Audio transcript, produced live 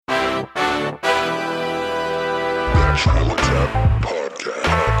I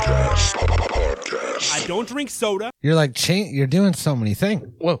don't drink soda. You're like, you're doing so many things.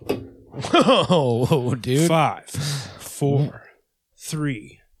 Whoa. Whoa, dude. 5, 4,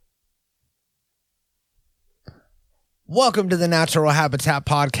 3. Welcome to the Natural Habitat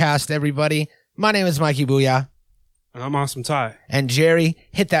Podcast, everybody. My name is Mikey Booyah. And I'm Awesome Ty. And Jerry,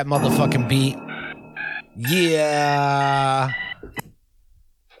 hit that motherfucking beat. Yeah.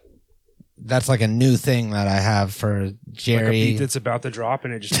 That's like a new thing that I have for Jerry. Like a beat that's about to drop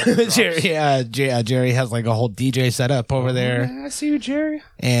and it just Jerry has like a whole DJ setup over there. Yeah, I see you, Jerry.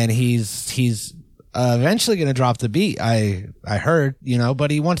 And he's eventually going to drop the beat. I heard,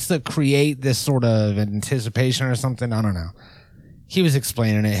 but he wants to create this sort of anticipation or something. I don't know. He was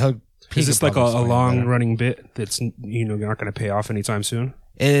explaining it. Is this like a long running bit that's not going to pay off anytime soon?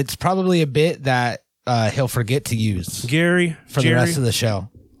 It's probably a bit that he'll forget to use Jerry the rest of the show.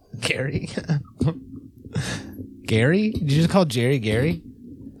 Gary? Gary? Did you just call Jerry Gary?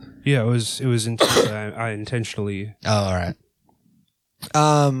 Yeah, it was I intentionally. Oh, all right.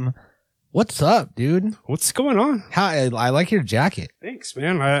 What's up, dude? What's going on? I like your jacket. Thanks,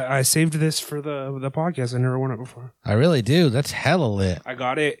 man. I saved this for the podcast. I never worn it before. I really do. That's hella lit. I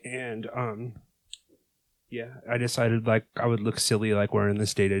got it, and I decided like I would look silly like wearing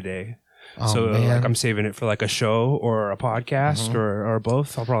this day to day. Oh, so man. like I'm saving it for like a show or a podcast or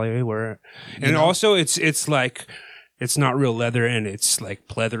both. I'll probably wear it. And also it's like it's not real leather and it's like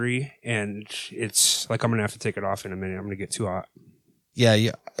pleathery and it's like I'm gonna have to take it off in a minute. I'm gonna get too hot.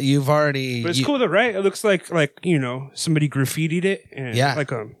 Yeah, you've already. But it's cool though, right? It looks like somebody graffitied it and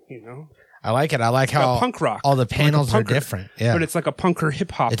like I like it. I like how punk rock. All the panels like are different. Yeah, but it's like a punker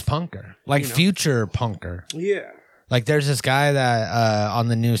hip hop. It's punker, like future punker. Yeah. Like there's this guy that on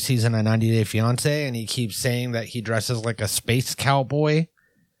the new season of 90 Day Fiance, and he keeps saying that he dresses like a space cowboy.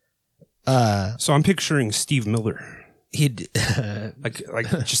 So I'm picturing Steve Miller. like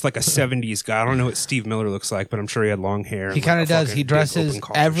just like a 70s guy. I don't know what Steve Miller looks like, but I'm sure he had long hair. He kind of does. He dresses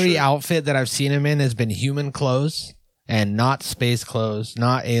every outfit that I've seen him in has been human clothes and not space clothes,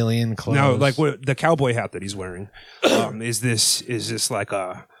 not alien clothes. No, like what the cowboy hat that he's wearing. Is this like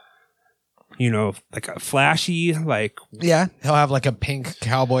a like a flashy, like... Yeah, he'll have like a pink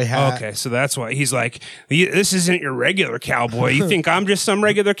cowboy hat. Okay, so that's why he's like, this isn't your regular cowboy. You think I'm just some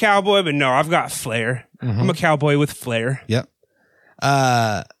regular cowboy? But no, I've got flair. I'm a cowboy with flair. Yep.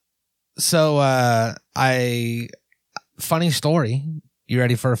 Funny story. You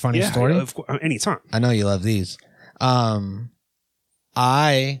ready for a funny story? Anytime. I know you love these. I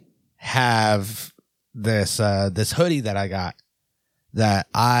have this hoodie that I got that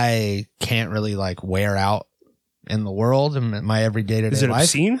I can't really like wear out in the world in my everyday life. Is it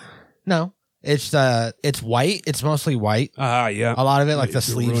obscene? No, it's white. It's mostly white. Yeah. A lot of it, like the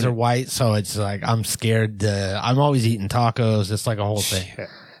sleeves are white, so it's like I'm scared. I'm always eating tacos. It's like a whole thing. Yeah.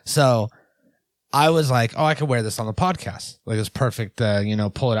 So I was like, I could wear this on the podcast. Like it's perfect.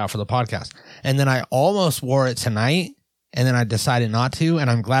 Pull it out for the podcast. And then I almost wore it tonight. And then I decided not to, and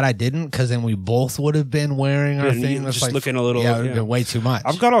I'm glad I didn't, because then we both would have been wearing our thing. Just like, looking a little... Yeah, it would have been way too much.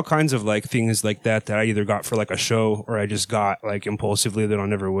 I've got all kinds of like things like that I either got for like a show or I just got like impulsively that I'll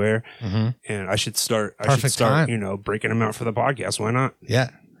never wear. And I should start breaking them out for the podcast. Why not? Yeah.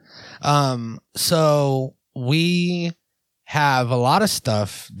 So we have a lot of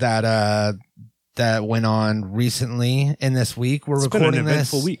stuff that went on recently in this week. We're recording been an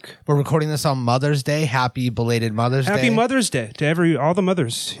eventful week. We're recording this on Mother's Day. Happy belated Mother's Day. Happy Mother's Day to all the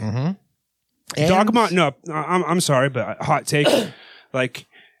mothers. Dogma. No, I'm sorry, but hot take. Like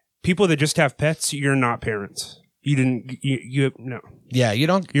people that just have pets, you're not parents. You didn't. You no. Yeah, you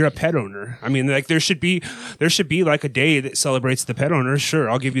don't. You're a pet owner. I mean, like there should be like a day that celebrates the pet owners. Sure,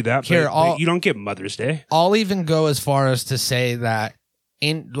 I'll give you that. But you don't get Mother's Day. I'll even go as far as to say that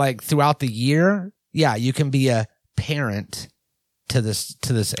in like throughout the year, yeah, you can be a parent to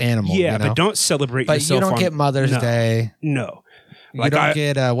this animal. Yeah, but don't celebrate but yourself. You don't get Mother's Day. No. You don't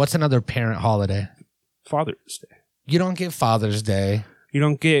get what's another parent holiday? Father's Day. You don't get Father's Day. You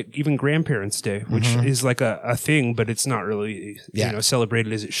don't get even Grandparents' Day, which is like a thing, but it's not really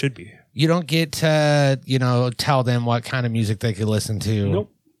celebrated as it should be. You don't get to tell them what kind of music they could listen to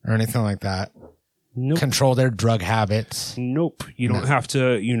or anything like that. Nope. Control their drug habits. Nope. You don't have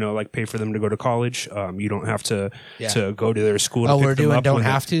to, like pay for them to go to college. You don't have to go to their school. Oh, we're doing don't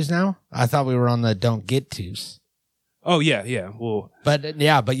have tos now? I thought we were on the don't get tos. Oh, yeah. Well, but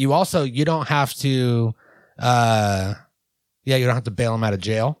you don't have to, you don't have to bail them out of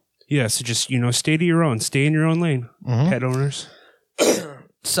jail. Yeah. So just, stay to your own, stay in your own lane, pet owners.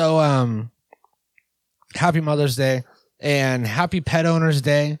 So, happy Mother's Day and happy Pet Owners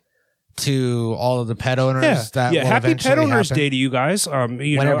Day to all of the pet owners. That will happy Pet eventually Owners happen. Day to you guys. I'm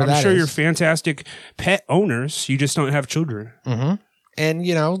that sure is. you're fantastic pet owners. You just don't have children. Mm-hmm. And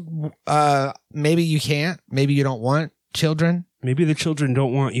maybe you can't. Maybe you don't want children. Maybe the children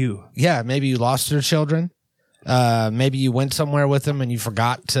don't want you. Yeah, maybe you lost your children. Maybe you went somewhere with them and you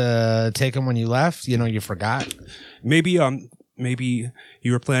forgot to take them when you left. You forgot. Maybe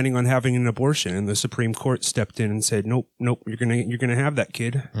you were planning on having an abortion, and the Supreme Court stepped in and said, "Nope, you're gonna have that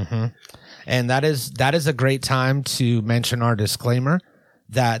kid." Mm-hmm. And that is a great time to mention our disclaimer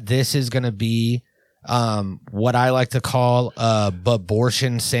that this is going to be what I like to call a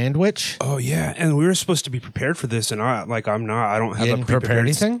abortion sandwich. Oh yeah, and we were supposed to be prepared for this, and I don't have didn't prepare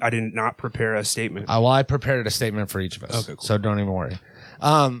anything. I did not prepare a statement. I prepared a statement for each of us. Okay, cool. So don't even worry.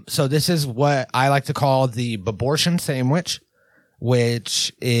 So this is what I like to call the abortion sandwich,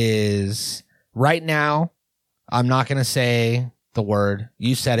 which is right now. I'm not going to say the word.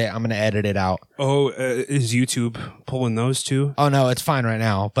 You said it. I'm going to edit it out. Oh, is YouTube pulling those two? Oh, no, it's fine right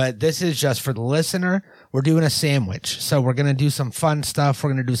now. But this is just for the listener. We're doing a sandwich. So we're going to do some fun stuff.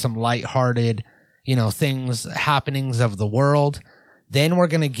 We're going to do some lighthearted, happenings of the world. Then we're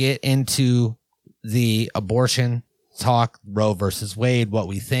going to get into the abortion talk, Roe versus Wade, what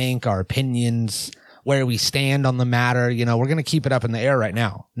we think, our opinions, where we stand on the matter. We're going to keep it up in the air right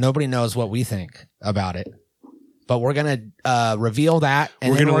now. Nobody knows what we think about it. But we're going to reveal that.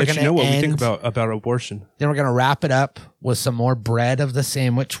 And we're going to let you know what we think end. about abortion. Then we're going to wrap it up with some more bread of the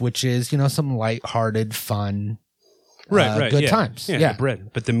sandwich, which is, some lighthearted, fun, good times. Yeah, bread.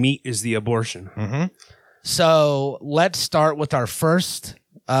 But the meat is the abortion. Mm-hmm. So let's start with our first...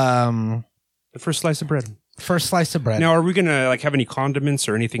 the first slice of bread. First slice of bread. Now, are we going to have any condiments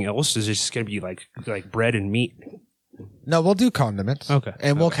or anything else? Is it just going to be like bread and meat? No, we'll do condiments. Okay.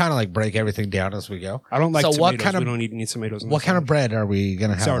 And we'll kind of break everything down as we go. I don't like tomatoes. What kind of, we don't need any tomatoes. What kind of bread are we going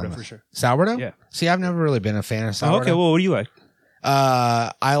to have? Sourdough for sure. Sourdough? Yeah. See, I've never really been a fan of sourdough. Okay, well, what do you like?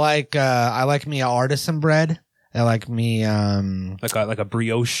 I like me a artisan bread. I like me like a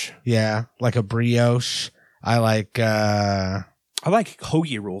brioche. Yeah, like a brioche. I like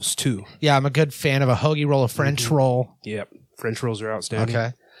hoagie rolls too. Yeah, I'm a good fan of a hoagie roll, a French roll. Yep. French rolls are outstanding.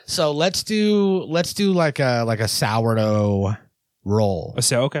 Okay. So let's do like a sourdough roll.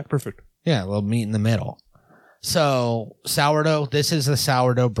 Okay, perfect. Yeah, a little meat in the middle. So sourdough, this is the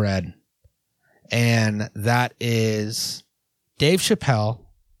sourdough bread. And that is Dave Chappelle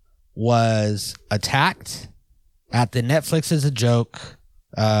was attacked at the Netflix is a Joke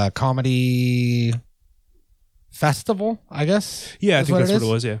comedy festival, I guess. Yeah, I think that's what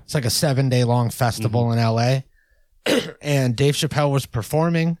it was, yeah. It's like a 7-day long festival in LA. And Dave Chappelle was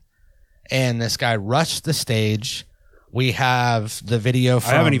performing, and this guy rushed the stage. We have the video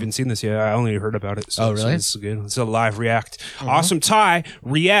from... I haven't even seen this yet. I only heard about it. So, oh, really? So this is good. It's a live react. Mm-hmm. Awesome Ty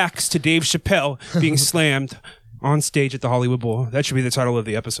reacts to Dave Chappelle being slammed on stage at the Hollywood Bowl. That should be the title of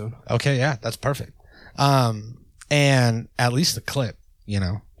the episode. Okay, yeah, that's perfect. And at least the clip,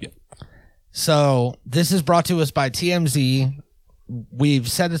 Yeah. So this is brought to us by TMZ. We've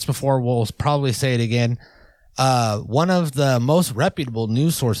said this before. We'll probably say it again. One of the most reputable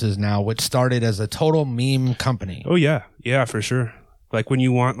news sources now, which started as a total meme company. Oh yeah, for sure. Like when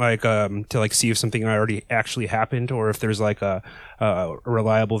you want to see if something already actually happened, or if there's a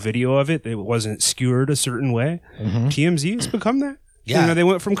reliable video of it that wasn't skewered a certain way. Mm-hmm. TMZ has become that. Yeah, they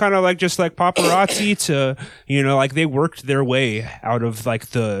went from kind of just paparazzi to they worked their way out of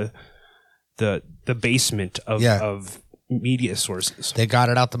the basement of media sources. They got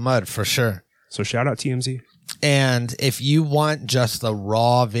it out the mud for sure. So shout out TMZ. And if you want just the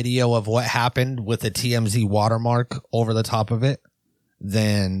raw video of what happened with the TMZ watermark over the top of it,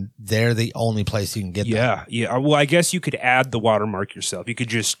 then they're the only place you can get that. Yeah. Well, I guess you could add the watermark yourself. You could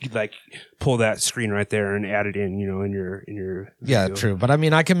just pull that screen right there and add it in, in your Yeah, video. true. But I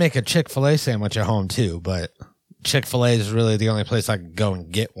mean, I can make a Chick-fil-A sandwich at home too, but Chick-fil-A is really the only place I can go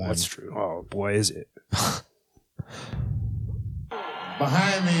and get one. That's true. Oh boy, is it.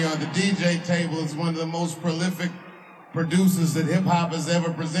 Behind me on the DJ table is one of the most prolific producers that hip-hop has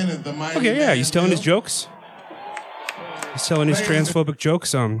ever presented. The mighty Okay, yeah, man he's telling Bill. his jokes. He's telling his transphobic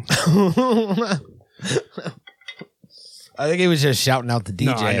jokes. I think he was just shouting out the DJ.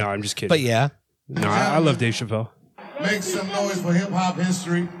 No, I know, I'm just kidding. But yeah. No, I love Dave Chappelle. Make some noise for hip-hop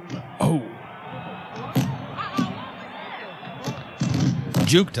history. Oh.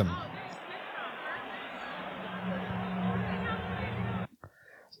 Juked him.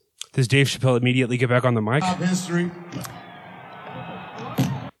 Does Dave Chappelle immediately get back on the mic? Hip-hop history.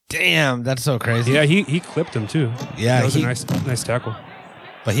 Damn, that's so crazy. Yeah, he clipped him too. Yeah, that was a nice tackle.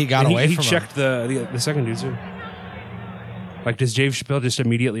 But he got And away he from checked the second dude too. Like, does Dave Chappelle just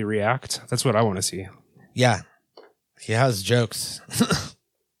immediately react? That's what I want to see. Yeah. He has jokes.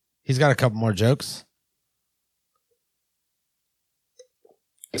 He's got a couple more jokes.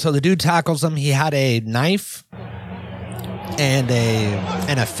 So the dude tackles him. He had a knife and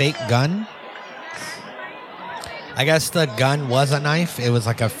a fake gun. I guess the gun was a knife. It was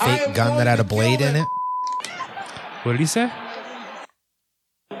like a fake gun that had a blade in it. What did he say?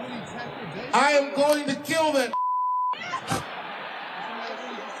 I am going to kill that.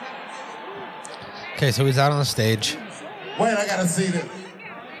 Okay, so he's out on the stage. Wait, I gotta see this.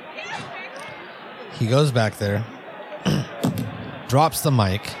 He goes back there, drops the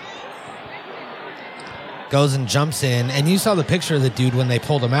mic, goes and jumps in. And you saw the picture of the dude when they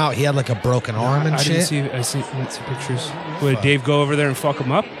pulled him out. He had like a broken arm and shit. I see pictures. Would Dave go over there and fuck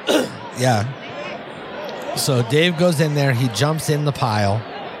him up? Yeah. So Dave goes in there. He jumps in the pile.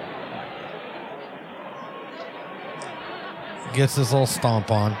 Gets his little stomp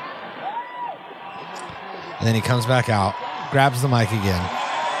on. And then he comes back out, grabs the mic again.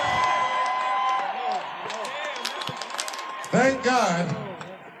 Thank God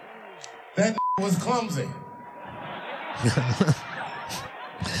that was clumsy.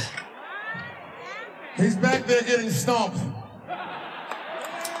 He's back there getting stomped.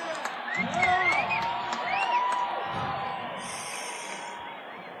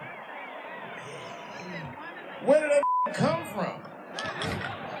 Where did that come from?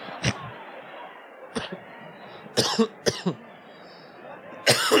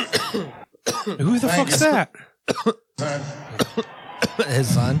 Who the fuck's that? Son.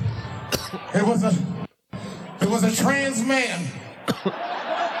 His son. It was a trans man.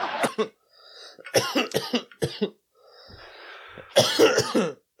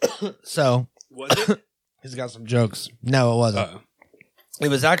 So Was it? he's got some jokes. No, it wasn't. Uh-oh. It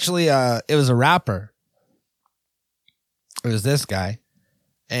was actually it was a rapper. It was this guy.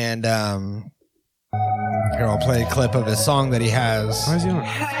 And here I'll play a clip of his song that he has Why is he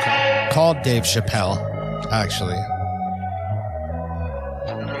on? called Dave Chappelle, actually.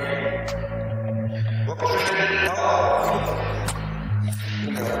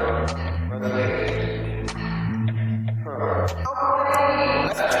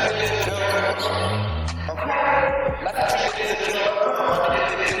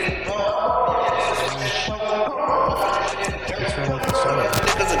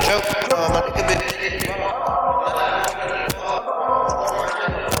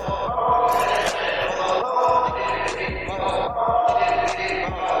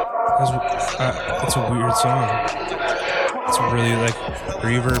 It's a weird song. It's really like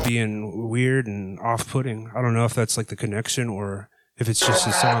reverby and weird and off-putting. I don't know if that's like the connection or if it's just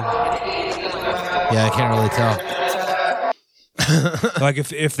his song. Yeah, I can't really tell. Like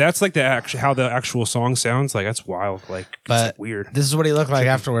if that's like how the actual song sounds, like that's wild. Like it's But like weird. This is what he looked like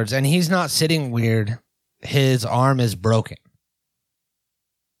afterwards. And he's not sitting weird. His arm is broken.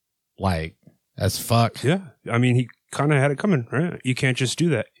 Like, as fuck. Yeah, I mean he kind of had it coming, right? You can't just do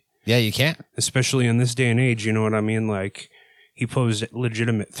that. Yeah, you can't. Especially in this day and age, you know what I mean? Like, he posed a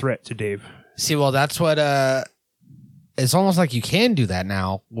legitimate threat to Dave. See, well, that's what, it's almost like you can do that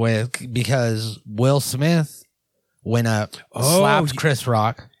now because Will Smith went up, slapped Chris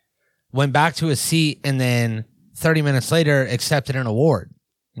Rock, went back to his seat, and then 30 minutes later accepted an award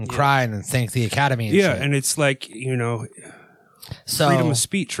and cried and thanked the Academy. And shit. And it's like, you know, so, freedom of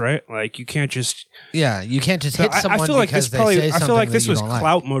speech, right? Like, you can't just... Yeah, you can't just hit someone I feel like because this probably. they say I feel something like that this you was don't like.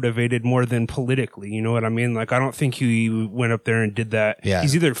 clout motivated more than politically. You know what I mean? Like I don't think he went up there and did that. Yeah.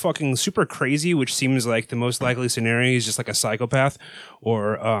 He's either fucking super crazy, which seems like the most likely scenario. He's just like a psychopath,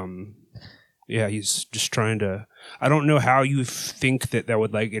 or he's just trying to. I don't know how you think that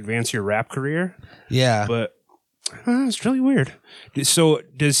would like advance your rap career. Yeah, but it's really weird. So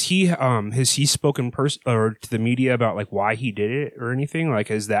does he? Has he spoken or to the media about like why he did it or anything? Like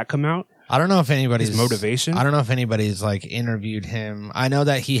has that come out? I don't know if anybody's his motivation. I don't know if anybody's like interviewed him. I know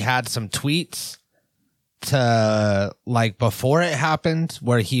that he had some tweets to like before it happened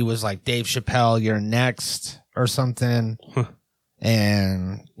where he was like, Dave Chappelle, you're next or something.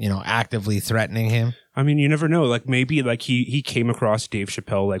 And, you know, actively threatening him. I mean, you never know. Like maybe like he came across Dave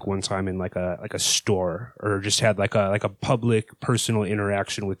Chappelle like one time in like a store or just had like a public personal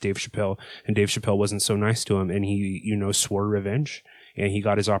interaction with Dave Chappelle, and Dave Chappelle wasn't so nice to him, and he, you know, swore revenge, and he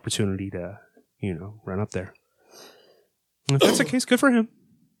got his opportunity to, you know, run up there. And if that's the case, good for him.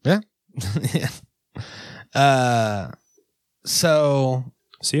 Yeah. Yeah. So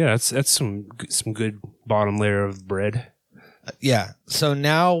yeah, that's some good bottom layer of bread. Yeah. So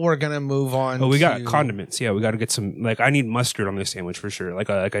now we're gonna move on. Oh, we got condiments. Yeah, we got to get some. Like, I need mustard on this sandwich for sure. Like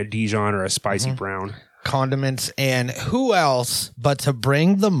a Dijon or a spicy brown. condiments, and who else but to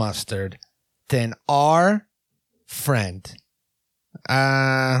bring the mustard than our friend?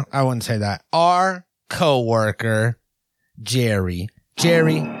 I wouldn't say that. Our coworker, Jerry.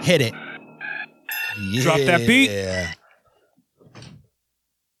 Jerry, hit it. Drop that beat. Yeah.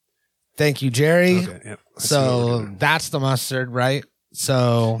 Thank you, Jerry. Okay, yep. So that's the mustard, right?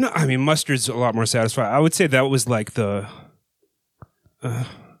 So no, I mean mustard's a lot more satisfying. I would say that was like the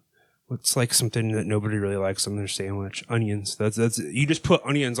it's like something that nobody really likes on their sandwich. Onions. That's you just put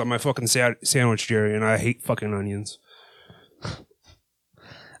onions on my fucking sandwich, Jerry, and I hate fucking onions.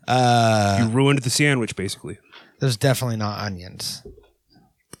 You ruined the sandwich, basically. There's definitely not onions.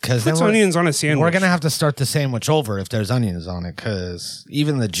 Because What's onions on a sandwich? We're gonna have to start the sandwich over if there's onions on it. Because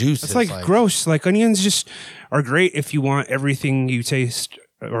even the juice it's is like gross. Like onions just are great if you want everything you taste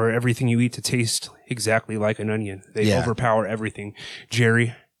or everything you eat to taste exactly like an onion. They overpower everything.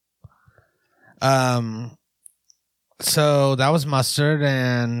 Jerry. So that was mustard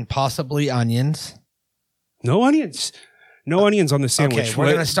and possibly onions. No onions. No onions on the sandwich. Okay, we're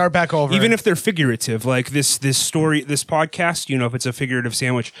going to start back over. Even if they're figurative, like this story, this podcast, you know, if it's a figurative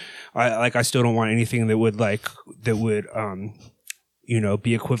sandwich, I still don't want anything that would you know,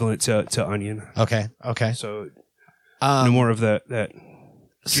 be equivalent to onion. Okay. So no more of that.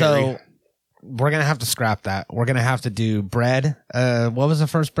 So we're going to have to scrap that. We're going to have to do bread. What was the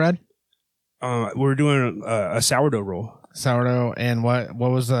first bread? We're doing a sourdough roll. Sourdough and what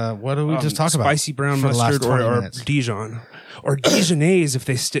did we just talk about? Spicy brown mustard or Dijon or Dijonnaise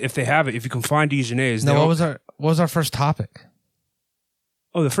if they have it. If you can find Dijonnaise. No, what was our first topic?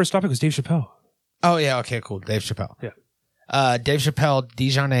 Oh, the first topic was Dave Chappelle. Oh yeah, okay, cool. Dave Chappelle. Yeah. Dave Chappelle,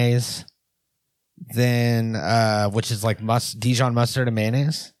 Dijonnaise, then which is like Dijon mustard and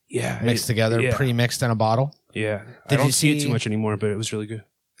mayonnaise. Yeah. Mixed together, pre-mixed in a bottle. Yeah. I don't see it too much anymore, but it was really good.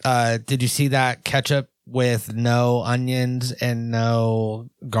 Did you see that ketchup with no onions and no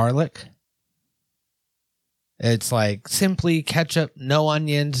garlic? It's like simply ketchup, no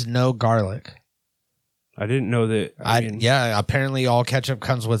onions, no garlic. I didn't know that. Yeah, apparently all ketchup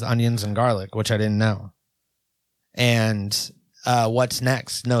comes with onions and garlic, which I didn't know. And what's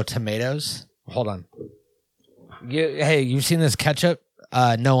next? No tomatoes? Hold on. You've seen this ketchup?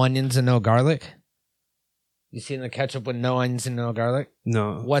 No onions and no garlic? You seen the ketchup with no onions and no garlic?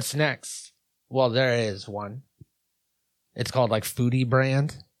 No. What's next? Well, there is one. It's called like Foodie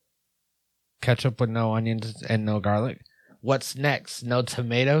brand. Ketchup with no onions and no garlic. What's next? No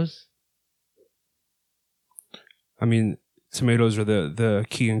tomatoes? I mean, tomatoes are the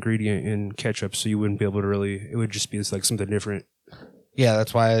key ingredient in ketchup, so you wouldn't be able to really, it would just be like something different. Yeah,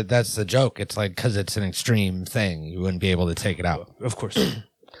 that's why that's the joke. It's like, because it's an extreme thing, you wouldn't be able to take it out. Of course.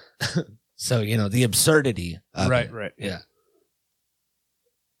 So, you know, the absurdity of it. Right. Yeah.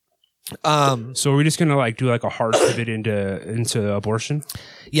 So are we just gonna like do like a hard pivot into abortion?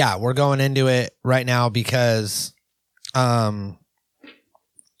 Yeah, we're going into it right now because one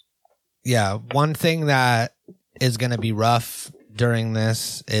thing that is gonna be rough during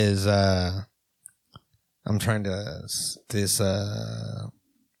this is I'm trying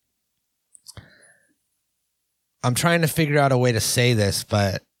to figure out a way to say this,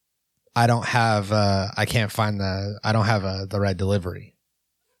 but I don't have the right delivery.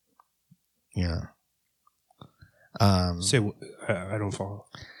 Yeah. Say I don't follow.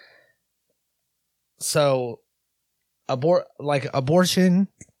 So, abortion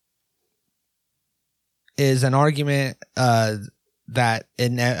is an argument that it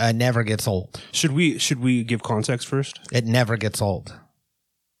never gets old. Should we give context first? It never gets old.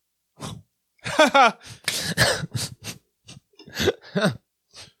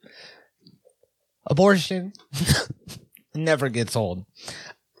 Abortion never gets old.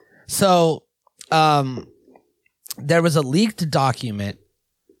 So, there was a leaked document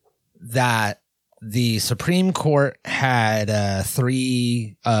that the Supreme Court had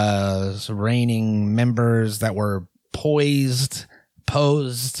 3 reigning members that were posed.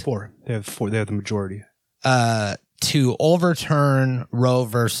 4. They have 4. They have the majority. To overturn Roe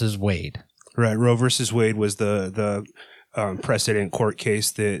versus Wade. Right. Roe versus Wade was the precedent court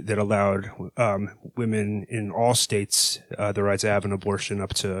case that allowed women in all states the right to have an abortion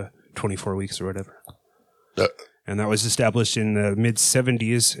up to 24 weeks or whatever. And that was established in the mid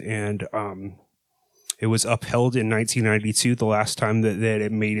 70s, and it was upheld in 1992, the last time that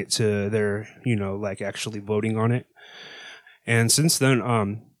it made it to their, you know, like actually voting on it. And since then,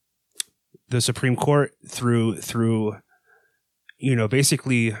 the Supreme Court through, you know,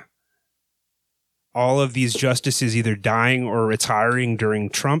 basically all of these justices either dying or retiring during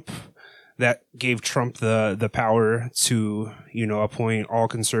Trump, that gave Trump the power to, appoint all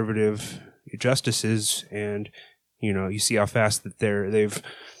conservative justices. And, you see how fast that they've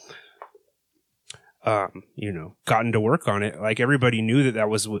gotten to work on it. Like, everybody knew that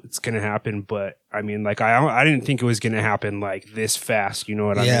was what's going to happen. But I mean, like, I didn't think it was going to happen like this fast. You know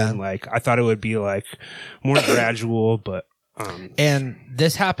what I mean? Like, I thought it would be like more gradual, but, and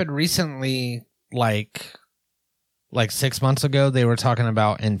this happened recently, like 6 months ago, they were talking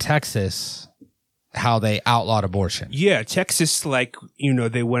about in Texas how they outlawed abortion. Yeah, Texas, like,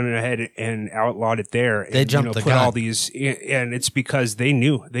 they went ahead and outlawed it there. And, they jumped the gun. All these, and it's because they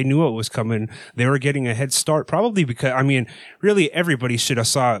knew what was coming. They were getting a head start, probably because, I mean, really everybody should have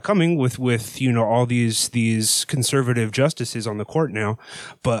saw it coming with all these conservative justices on the court now.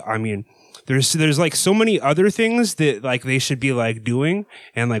 But I mean, there's like so many other things that like they should be like doing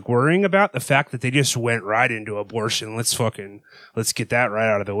and like worrying about. The fact that they just went right into abortion, let's get that right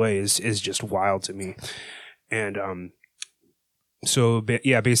out of the way is just wild to me. And so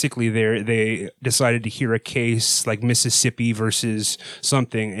yeah, basically they decided to hear a case like Mississippi versus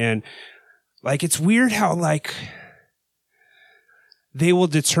something, and like it's weird how like they will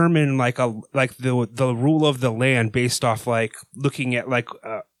determine like the rule of the land based off like looking at like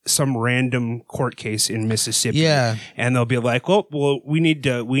some random court case in Mississippi. Yeah. And they'll be like, well, we need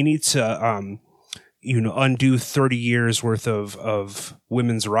to undo 30 years worth of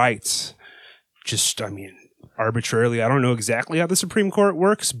women's rights. Just, I mean, arbitrarily. I don't know exactly how the Supreme Court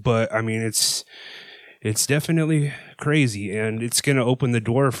works, but I mean, it's definitely crazy, and it's going to open the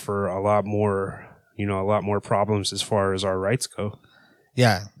door for a lot more problems as far as our rights go.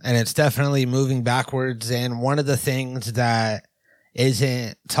 Yeah. And it's definitely moving backwards. And one of the things that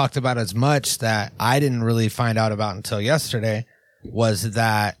isn't talked about as much that I didn't really find out about until yesterday was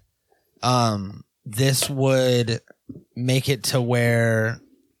that this would make it to where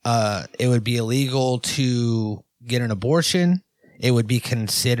it would be illegal to get an abortion. It would be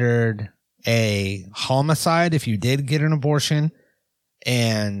considered a homicide if you did get an abortion,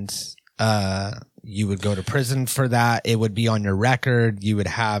 and you would go to prison for that. It would be on your record. You would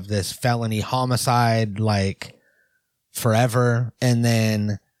have this felony homicide like forever. And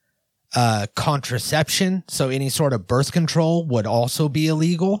then contraception, so any sort of birth control, would also be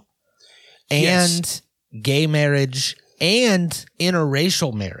illegal. And yes. Gay marriage and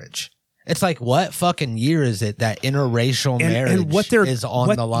interracial marriage. It's like, what fucking year is it that interracial marriage is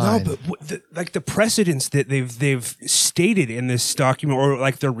on the line? No, but like the precedents that they've stated in this document, or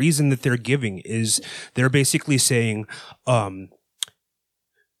like the reason that they're giving, is they're basically saying, long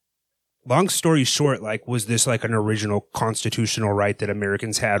story short, like, was this like an original constitutional right that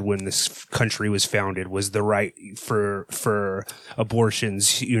Americans had when this country was founded? Was the right for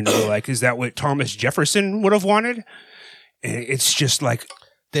abortions, like, is that what Thomas Jefferson would have wanted? And it's just like,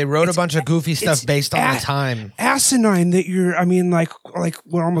 they wrote a bunch of goofy stuff based on the time. Asinine that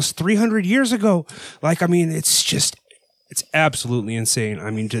we're almost 300 years ago. Like, I mean, it's absolutely insane. I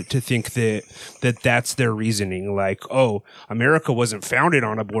mean, to think that's their reasoning. Like, oh, America wasn't founded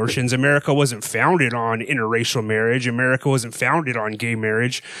on abortions. America wasn't founded on interracial marriage. America wasn't founded on gay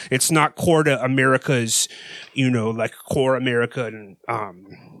marriage. It's not core to America's, like core American,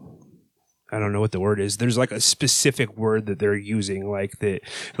 I don't know what the word is. There's like a specific word that they're using, like that,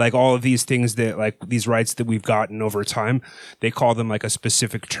 like all of these things that, like these rights that we've gotten over time, they call them like a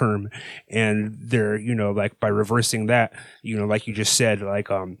specific term. And they're, like by reversing that, like you just said, like,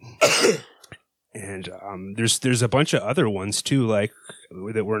 and there's a bunch of other ones too, like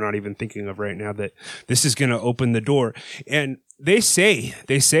that we're not even thinking of right now, that this is going to open the door. And they say,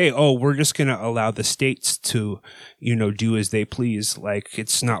 oh, we're just going to allow the states to, do as they please. Like,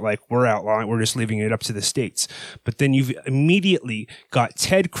 it's not like we're outlawing, we're just leaving it up to the states. But then you've immediately got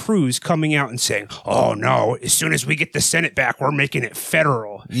Ted Cruz coming out and saying, oh no, as soon as we get the Senate back, we're making it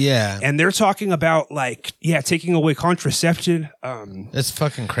federal. Yeah. And they're talking about like, taking away contraception. It's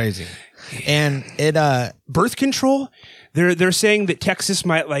fucking crazy. And it, birth control. They're saying that Texas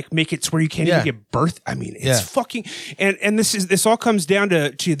might like make it to where you can't even get birth. I mean, it's fucking, and this all comes down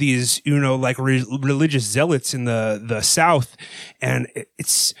to these, like religious zealots in the South. And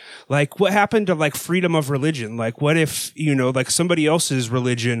it's like, what happened to like freedom of religion? Like, what if, like somebody else's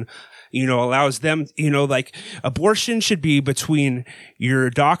religion, allows them, like abortion should be between your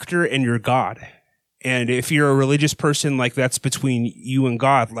doctor and your God. And if you're a religious person, like that's between you and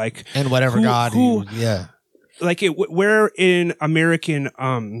God, like, and whatever like where in American,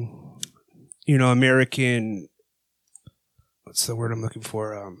 American, what's the word I'm looking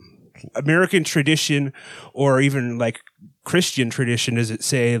for? American tradition, or even like Christian tradition, does it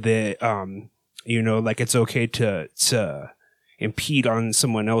say that, you know, like it's okay to impede on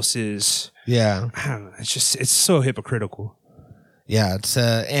someone else's. Yeah. I don't know. It's so hypocritical. Yeah.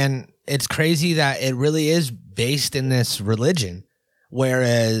 And it's crazy that it really is based in this religion,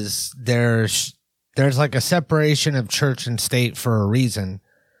 whereas there's like a separation of church and state for a reason,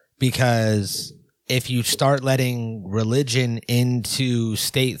 because if you start letting religion into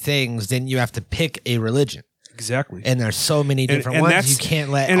state things, then you have to pick a religion. Exactly. And there's so many different ones. You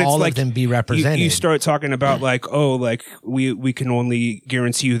can't let all of them be represented. You start talking about like, oh, like we can only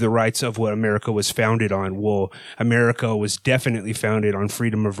guarantee you the rights of what America was founded on. Well, America was definitely founded on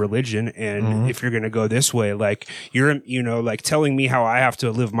freedom of religion. And if you're going to go this way, like you're, you know, like telling me how I have to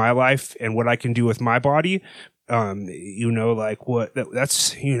live my life and what I can do with my body. You know, like what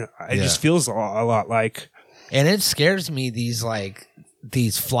that's, you know, it just feels a lot like. And it scares me, these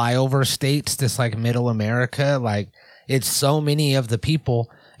flyover states, this like middle America, like it's so many of the people.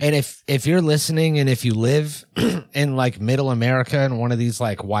 And if you're listening and if you live in like middle America in one of these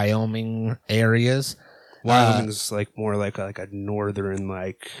like Wyoming areas, Wyoming's like more like a northern,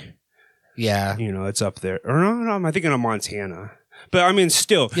 like, yeah, you know, it's up there. Or no, I'm thinking of Montana. But I mean,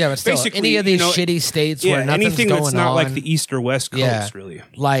 still, yeah, but still, basically, any of these you know, shitty states where nothing's anything going that's not on, like the East or West Coast, really.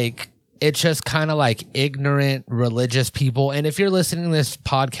 Like it's just kind of like ignorant religious people. And if you're listening to this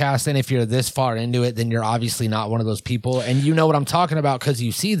podcast and if you're this far into it, then you're obviously not one of those people, and you know what I'm talking about because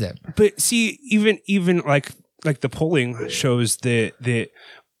you see them. But see, even like the polling shows that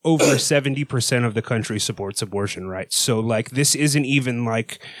over 70% of the country supports abortion rights. So like this isn't even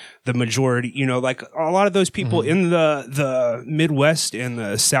like the majority, you know, like a lot of those people in the Midwest and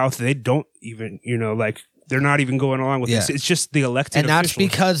the South, they don't even, you know, like they're not even going along with this. It's just the elected officials. And that's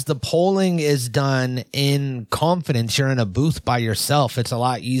because the polling is done in confidence. You're in a booth by yourself. It's a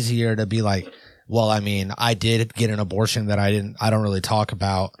lot easier to be like, well, I mean, I did get an abortion that I don't really talk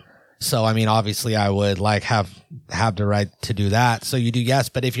about. So, I mean, obviously I would like have the right to do that. So you do, yes.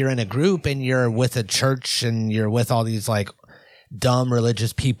 But if you're in a group and you're with a church and you're with all these like dumb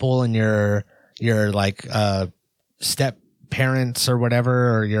religious people and you're like, step parents or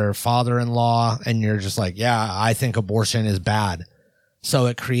whatever, or your father-in-law, and you're just like, yeah, I think abortion is bad. So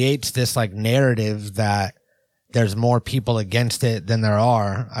it creates this like narrative that there's more people against it than there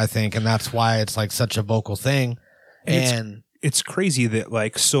are, I think. And that's why it's like such a vocal thing. And it's crazy that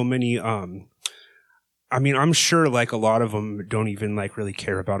like so many, I mean, I'm sure like a lot of them don't even like really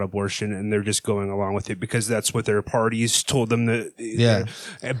care about abortion and they're just going along with it because that's what their parties told them that. Yeah.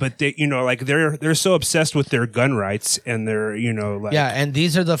 But they, you know, like they're so obsessed with their gun rights and they're, you know, like. Yeah. And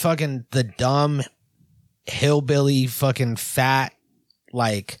these are the dumb hillbilly fucking fat,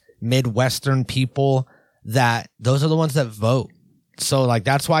 like Midwestern people that those are the ones that vote. So like,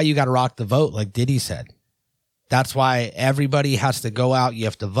 that's why you got to rock the vote. Like Diddy said, that's why everybody has to go out. You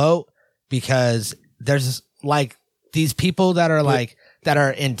have to vote because there's like these people that are like, that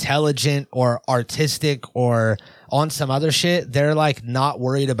are intelligent or artistic or on some other shit. They're like not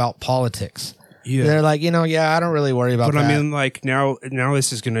worried about politics. Yeah. They're like, you know, yeah, I don't really worry about that. But I mean, like now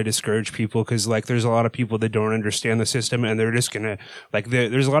this is going to discourage people because like there's a lot of people that don't understand the system and they're just going to like,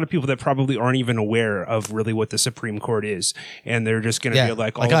 there's a lot of people that probably aren't even aware of really what the Supreme Court is. And they're just going to be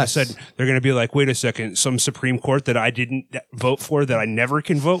like, all of a sudden, they're going to be like, wait a second, some Supreme Court that I didn't vote for, that I never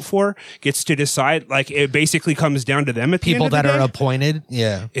can vote for, gets to decide. Like it basically comes down to them at the end of the day. People that are appointed.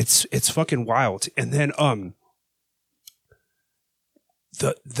 Yeah. It's fucking wild. And then,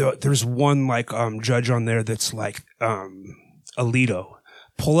 there's one like judge on there that's like Alito.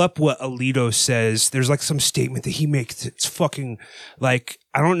 Pull up what Alito says. There's like some statement that he makes. It's fucking like,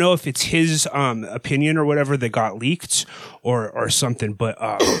 I don't know if it's his opinion or whatever that got leaked or something, but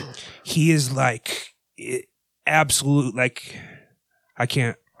he is like absolute, like I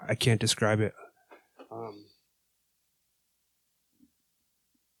can't describe it.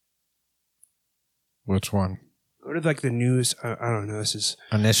 Which one? Go to like the news. I don't know. This is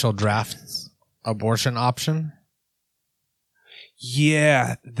initial draft abortion option.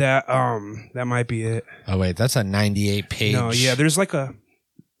 Yeah, that might be it. Oh wait, that's a 98 page. No, yeah, there's like a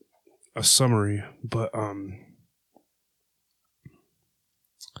summary, but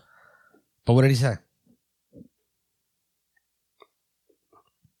what did he say?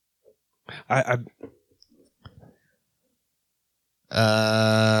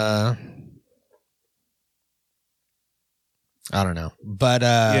 I don't know, but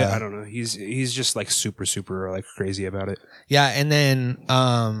yeah, I don't know. He's just like super like crazy about it. Yeah, and then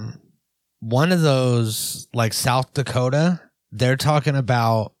one of those like South Dakota, they're talking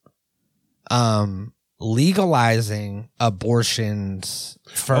about legalizing abortions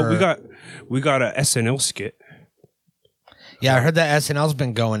for. Oh, we got a SNL skit. Yeah, I heard that SNL's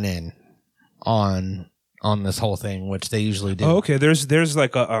been going in on this whole thing, which they usually do. Oh, okay. There's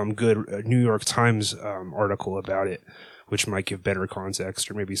like a good New York Times article about it, which might give better context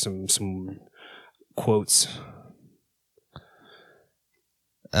or maybe some quotes.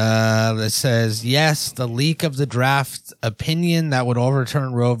 It says, yes, the leak of the draft opinion that would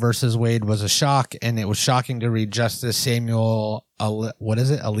overturn Roe versus Wade was a shock, and it was shocking to read Justice Samuel,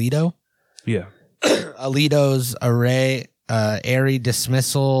 Alito? Yeah. Alito's airy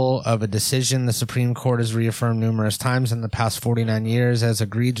dismissal of a decision the Supreme Court has reaffirmed numerous times in the past 49 years as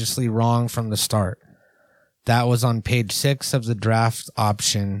egregiously wrong from the start. That was on page 6 of the draft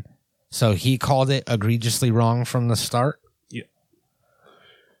option. So he called it egregiously wrong from the start?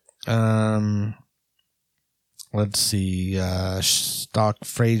 Let's see. Stock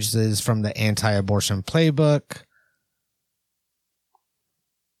phrases from the anti-abortion playbook.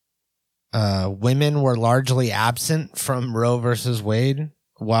 Women were largely absent from Roe versus Wade,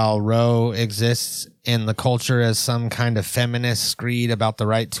 while Roe exists in the culture as some kind of feminist screed about the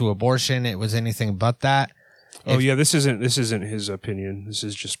right to abortion. It was anything but that. Oh yeah, this isn't his opinion. This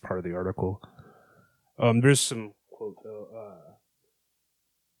is just part of the article. There's some quote though.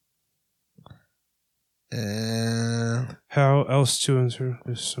 How else to answer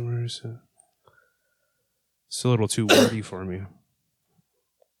this summary? It's a little too wordy for me.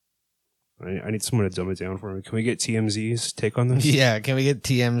 I need someone to dumb it down for me. Can we get TMZ's take on this? Yeah, can we get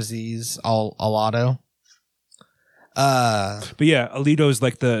TMZ's Alito? But yeah, Alito's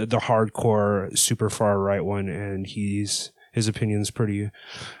like the hardcore, super far right one, and his opinion's pretty.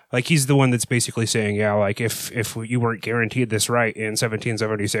 Like he's the one that's basically saying, yeah, like if you weren't guaranteed this right in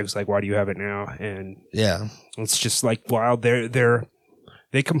 1776, like why do you have it now? And yeah, it's just like wild.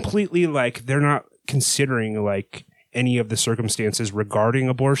 They completely like they're not considering like any of the circumstances regarding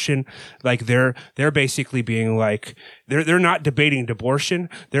abortion. Like they're basically being like they're not debating abortion.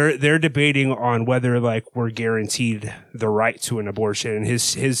 They're debating on whether like we're guaranteed the right to an abortion. And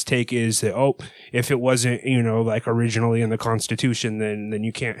his take is that if it wasn't like originally in the Constitution, then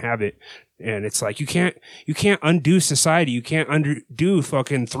you can't have it. And it's like you can't undo society. You can't undo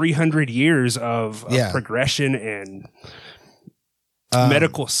fucking 300 years of progression and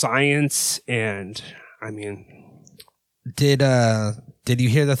medical science. And I mean. Did you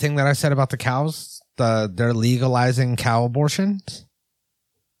hear the thing that I said about the cows? They're legalizing cow abortions.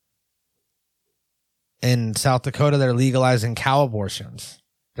 In South Dakota, they're legalizing cow abortions.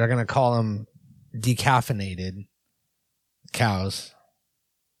 They're going to call them decaffeinated cows.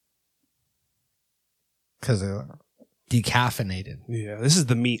 Because they're decaffeinated. Yeah, this is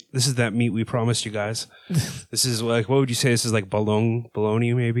the meat. This is that meat we promised you guys. This is like, what would you say? This is like bologna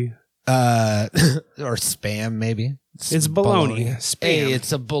maybe? Or spam, maybe. It's bologna. Spam. Hey,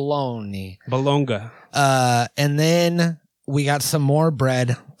 it's a bologna. Bologna. And then we got some more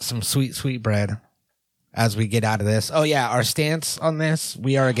bread, some sweet bread as we get out of this. Oh yeah, our stance on this,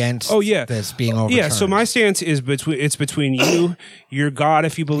 we are against this being overturned. Yeah, so my stance is between you, your God,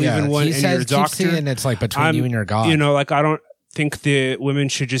 if you believe in one, and your doctor. And it's like between you and your God. Like I don't think that women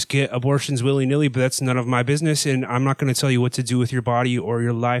should just get abortions willy-nilly, but that's none of my business, and I'm not going to tell you what to do with your body or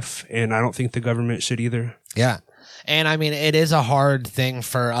your life, and I don't think the government should either. Yeah. And I mean, it is a hard thing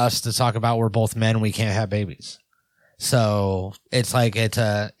for us to talk about. We're both men. We can't have babies. So it's like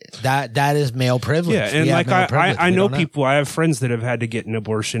that is male privilege. Yeah, and like I know people. I have friends that have had to get an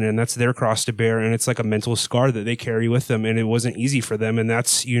abortion, and that's their cross to bear, and it's like a mental scar that they carry with them, and it wasn't easy for them, and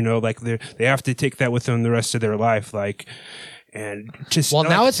that's like they have to take that with them the rest of their life, like, and just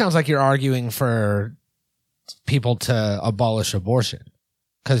now it sounds like you're arguing for people to abolish abortion.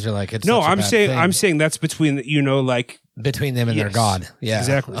 Because you're like, it's no, I'm saying that's between like between them and their God. Yeah,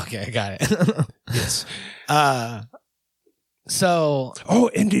 exactly. Okay, I got it. Yes. So.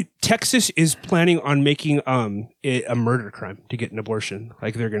 Oh, and Texas is planning on making it a murder crime to get an abortion.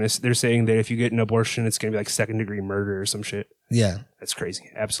 Like they're saying that if you get an abortion, it's gonna be like 2nd-degree murder or some shit. Yeah, that's crazy.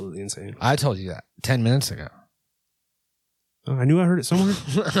 Absolutely insane. I told you that 10 minutes ago. Oh, I knew I heard it somewhere.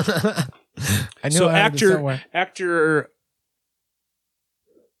 I knew I heard it somewhere. Actor.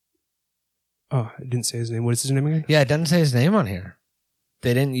 Oh, I didn't say his name. What is his name again? Yeah, it doesn't say his name on here.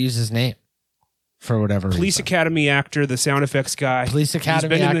 They didn't use his name for whatever reason. Police Academy actor, the sound effects guy. Police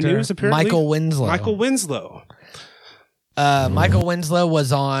Academy He's been actor. in the news, apparently. Michael Winslow. Michael Winslow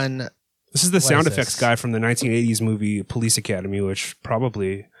was on... This is the sound effects guy from the 1980s movie Police Academy, which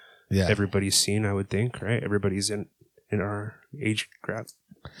probably everybody's seen, I would think, right? Everybody's in our age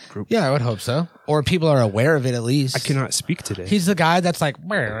group. Yeah, I would hope so. Or people are aware of it at least. I cannot speak today. He's the guy that's like,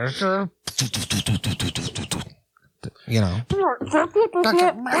 Hello,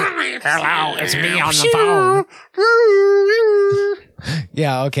 it's me on the phone.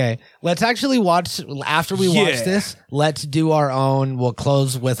 Yeah, okay. Let's actually watch, after we watch this, let's do our own, we'll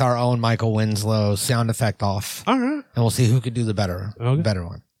close with our own Michael Winslow sound effect off. All right. And we'll see who could do the better Okay.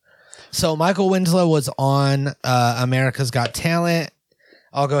 one. So Michael Winslow was on America's Got Talent.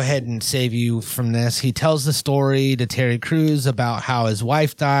 I'll go ahead and save you from this. He tells the story to Terry Crews about how his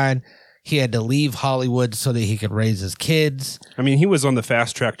wife died. He had to leave Hollywood so that he could raise his kids. I mean, he was on the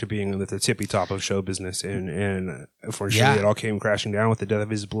fast track to being at the tippy top of show business, and unfortunately, it all came crashing down with the death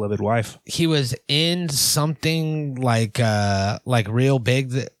of his beloved wife. He was in something like real big.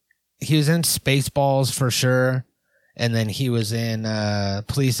 That he was in Spaceballs for sure, and then he was in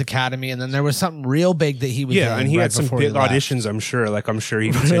Police Academy, and then there was something real big that he was in. Yeah, and he right had some before big he left. auditions. I'm sure he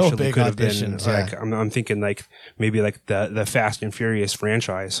Real potentially big could have been. auditions, Like, yeah. I'm thinking like maybe like the Fast and Furious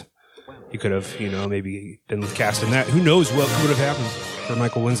franchise. He could have, maybe been cast in that. Who knows what would have happened for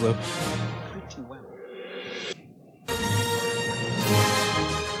Michael Winslow?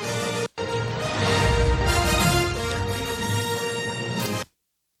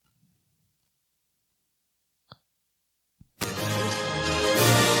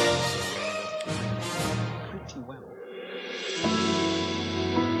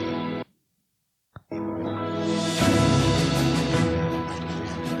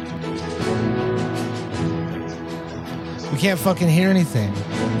 We can't fucking hear anything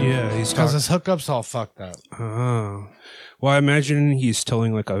Yeah, he's because talking. his hookup's all fucked up. Oh. Well, I imagine he's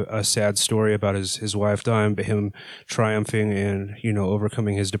telling like a sad story about his wife dying, but him triumphing and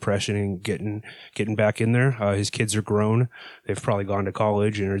overcoming his depression and getting back in there. His kids are grown; they've probably gone to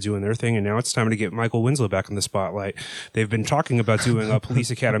college and are doing their thing, and now it's time to get Michael Winslow back in the spotlight. They've been talking about doing a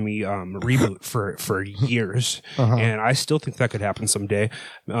Police Academy reboot for years, and I still think that could happen someday.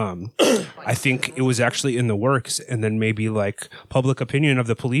 I think it was actually in the works, and then maybe like public opinion of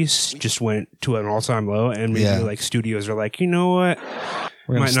the police just went to an all-time low, and maybe like studios are like, you know what,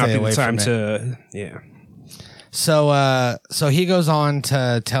 We're gonna might not stay be away the time from it. to, yeah. So he goes on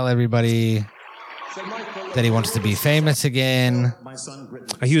to tell everybody that he wants to be famous again.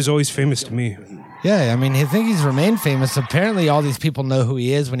 He was always famous to me. Yeah, I mean, I think he's remained famous. Apparently, all these people know who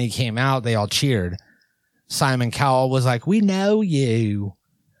he is. When he came out, they all cheered. Simon Cowell was like, "We know you.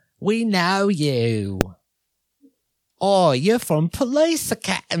 We know you. Oh, you're from Police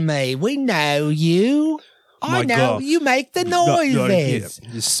Academy. We know you. I My know God. you make the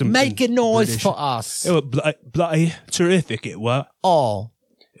noises. Make a noise for us. It was bloody terrific, it was. Oh,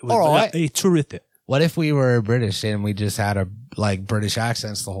 It was all right. bloody terrific. What if we were British and we just had British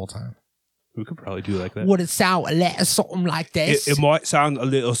accents the whole time? We could probably do like that. Would it sound a little something like this? It might sound a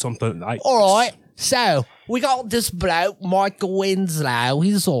little something like All right. So we got this bloke, Michael Winslow.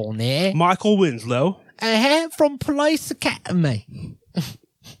 He's on there. Michael Winslow. From Police Academy.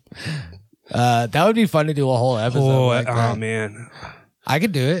 That would be fun to do a whole episode. Like that. Man. I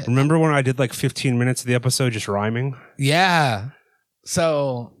could do it. Remember when I did like 15 minutes of the episode just rhyming? Yeah.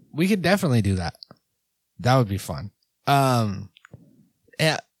 So we could definitely do that. That would be fun.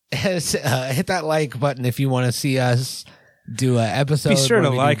 Yeah, hit that like button if you want to see us do an episode. Be sure where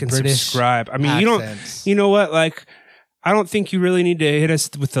to we like do and British subscribe. I mean, accents. you know what? Like, I don't think you really need to hit us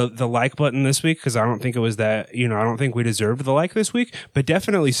with the like button this week because I don't think it was that, I don't think we deserved the like this week, but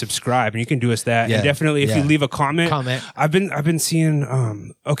definitely subscribe and you can do us that. Yeah, And definitely if you leave a comment. I've been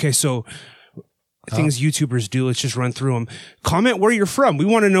seeing, okay, so things YouTubers do, let's just run through them. Comment where you're from. We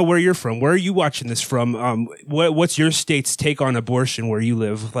want to know where you're from. Where are you watching this from? What's your state's take on abortion where you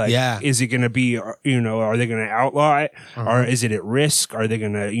live? Like, is it going to be, are they going to outlaw it? Or is it at risk? Are they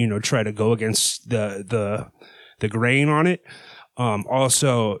going to, try to go against the grain on it?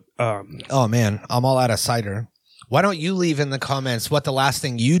 Oh man, I'm all out of cider. Why don't you leave in the comments what the last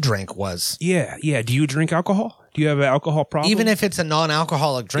thing you drank was? Yeah. Do you drink alcohol? Do you have an alcohol problem? Even if it's a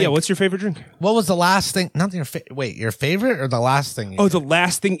non-alcoholic drink. Yeah, what's your favorite drink? What was the last thing? Not your your favorite or the last thing? The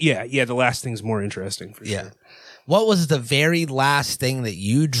last thing. Yeah, the last thing's more interesting for sure. What was the very last thing that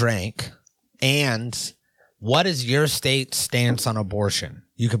you drank? And what is your state's stance on abortion?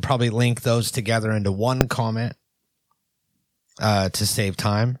 You could probably link those together into one comment to save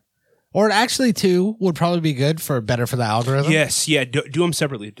time. Or actually two would probably be good better for the algorithm. Yes, yeah, do them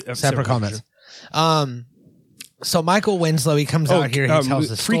separately. Separate comments. So Michael Winslow, he comes out here, he tells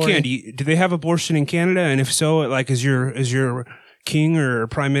the free story. candy. Do they have abortion in Canada? And if so, like, is your king or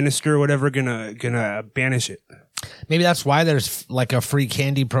prime minister or whatever gonna banish it? Maybe that's why there's like a free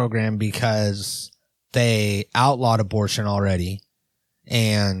candy program, because they outlawed abortion already,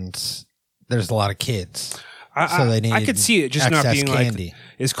 and there's a lot of kids. So they need I could see it just not excess being candy. like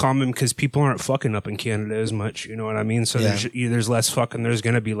as common because people aren't fucking up in Canada as much. You know what I mean? So there's less fucking. There's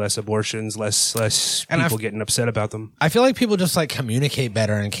going to be less abortions, less And people getting upset about them. I feel like people just like communicate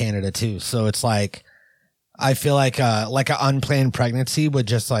better in Canada too. So it's like, I feel like an unplanned pregnancy would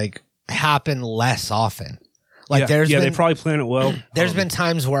just like happen less often. Like they probably plan it well. There's been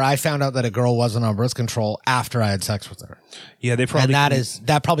times where I found out that a girl wasn't on birth control after I had sex with her. Yeah, they probably. And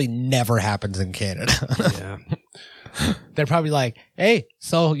that probably never happens in Canada. Yeah. They're probably like, hey,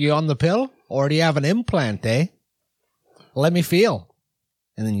 so you on the pill or do you have an implant, eh? Let me feel.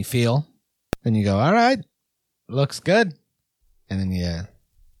 And then you feel. Then you go, all right, looks good. And then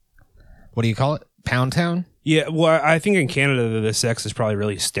what do you call it? Pound Town? Yeah, well, I think in Canada the sex is probably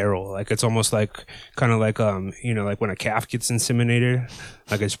really sterile. Like it's almost like kind of like like when a calf gets inseminated.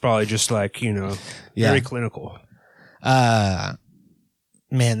 Like it's probably just like very clinical. Man,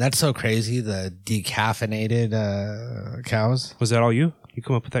 that's so crazy. The decaffeinated cows. Was that all you? You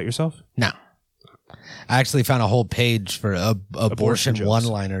come up with that yourself? No, I actually found a whole page for abortion jokes.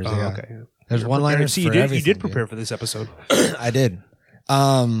 one-liners. Oh, yeah. okay. Yeah. There's one-liners for everything. You did prepare for this episode. I did.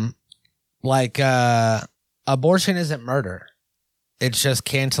 Abortion isn't murder. It's just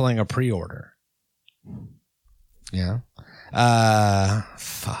canceling a pre-order. Yeah.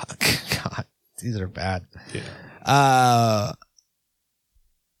 Fuck. God, these are bad. Yeah.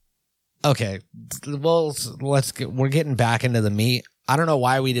 Okay. Well, we're getting back into the meat. I don't know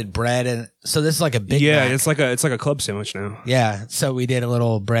why we did bread, and so this is like a big Mac. it's like a club sandwich now. Yeah. So we did a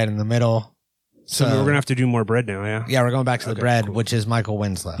little bread in the middle. So we're gonna have to do more bread now. Yeah. Yeah, we're going back to the bread, which is Michael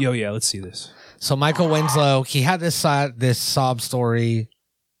Winslow. Yeah. Let's see this. So Michael Winslow, he had this sob story.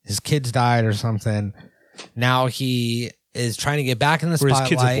 His kids died or something. Now he is trying to get back in the spotlight. Were his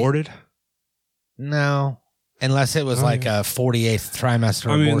kids aborted? No, unless it was like a 48th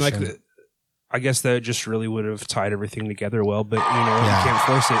trimester abortion. I guess that just really would have tied everything together well, but you can't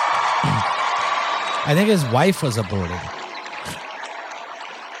force it. I think his wife was aborted.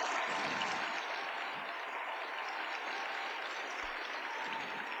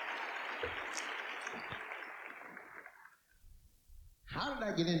 How did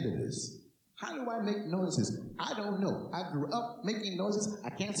I get into this? How do I make noises? I don't know. I grew up making noises. I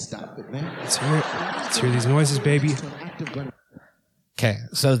can't stop it, man. Let's hear it. Let's hear these noises, baby. Okay,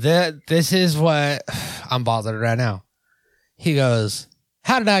 so this is what I'm bothered right now. He goes,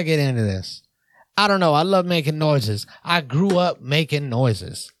 how did I get into this? I don't know. I love making noises. I grew up making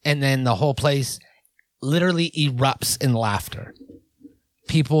noises. And then the whole place literally erupts in laughter.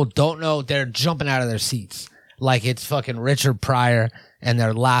 People don't know. They're jumping out of their seats like it's fucking Richard Pryor, and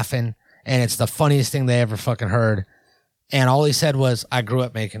they're laughing, and it's the funniest thing they ever fucking heard. And all he said was, I grew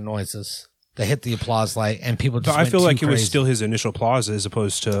up making noises. They hit the applause light, and people just I feel like it was crazy. still his initial applause as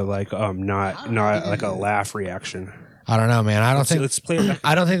opposed to like not like a laugh reaction. I don't know, man. Let's play it back.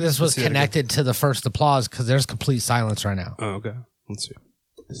 I don't think this was see that connected to the first applause because there's complete silence right now. Oh, okay. Let's see.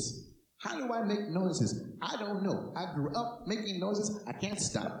 How do I make noises? I don't know. I grew up making noises. I can't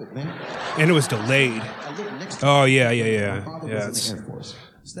stop it, man. And it was delayed. Oh, yeah. Yeah, it's,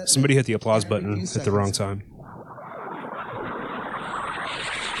 somebody hit the applause button at the wrong time.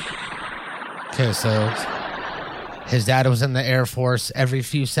 Okay, so his dad was in the Air Force every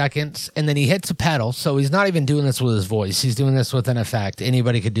few seconds, and then he hits a pedal. So he's not even doing this with his voice. He's doing this with an effect.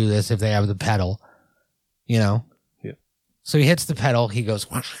 Anybody could do this if they have the pedal, Yeah. So he hits the pedal. He goes,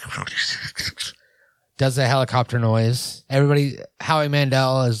 does the helicopter noise. Everybody, Howie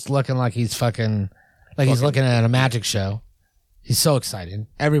Mandel is looking like he's he's looking at a magic show. He's so excited.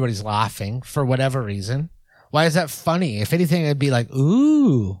 Everybody's laughing for whatever reason. Why is that funny? If anything, it'd be like,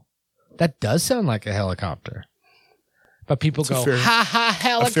 ooh, that does sound like a helicopter. But people go, ha ha,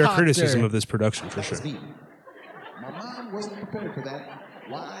 helicopter. A fair criticism of this production, for sure. My mom wasn't prepared for that.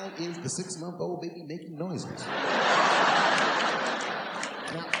 Why is the 6-month-old baby making noises?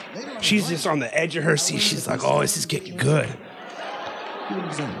 She's just on the edge of her seat. She's like, oh, this is getting good.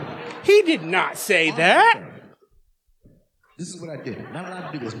 He did not say that. This is what I did. Not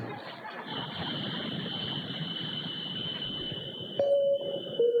allowed to do this.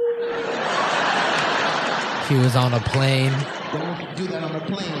 He was on a plane. Don't do that on a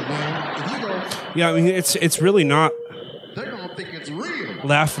plane, man. If you go, Yeah, I mean, it's really not they're gonna think it's real.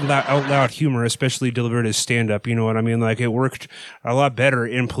 laugh out loud humor, especially delivered as stand up. You know what I mean? Like it worked a lot better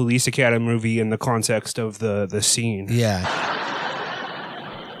in Police Academy movie in the context of the scene. Yeah.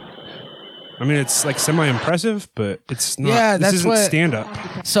 I mean, it's like semi impressive, but it's not. Yeah, this that's isn't what- stand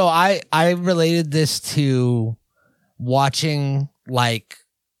up. So I related this to watching like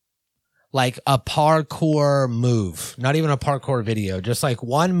a parkour move, not even a parkour video, just like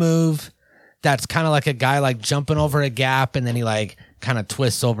one move that's kind of like a guy like jumping over a gap and then he like kind of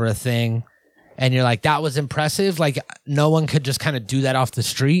twists over a thing. And you're like, that was impressive. Like no one could just kind of do that off the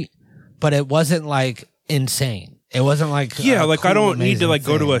street, but it wasn't like insane. It wasn't like like I cool, don't need to like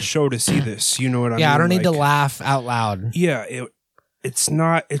go to a thing. show to see this. You know what I mean? Yeah, I don't need to Like, laugh out loud. Yeah, it's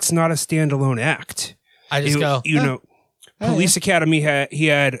not a standalone act. I just go, you know, Police Academy he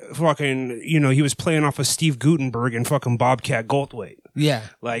had fucking, you know, he was playing off of Steve Guttenberg and fucking Bobcat Goldthwait. yeah.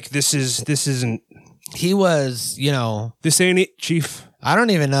 Like this isn't He was, you know, this ain't it, Chief. I don't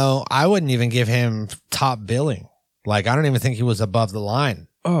even know. I wouldn't even give him top billing. Like I don't even think he was above the line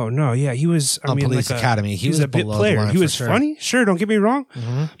Oh no, yeah, he was. I on mean, Police like Academy. He was a bit below the player. line He for was sure. funny. Sure, don't get me wrong.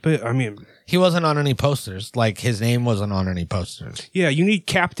 Mhm. But I mean, He wasn't on any posters. Like his name wasn't on any posters. yeah, you need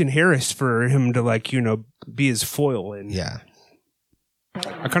Captain Harris for him to like, you know, be his foil. And Yeah.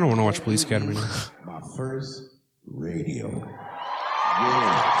 I kind of want to watch Police Academy now. My first radio.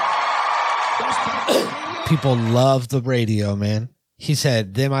 People love the radio, man. He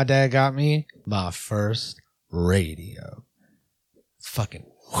said, then my dad got me my first radio. Fucking.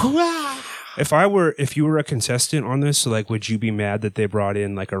 If you were a contestant on this, like, would you be mad that they brought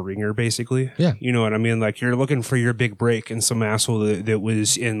in like a ringer, basically? Yeah. You know what I mean? Like, you're looking for your big break, and some asshole that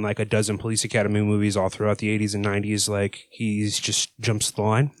was in like a dozen Police Academy movies all throughout the 80s and 90s, like, he's just jumps the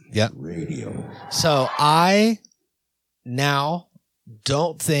line. Yep. Radio. So I now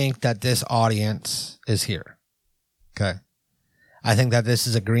don't think that this audience is here. Okay. I think that this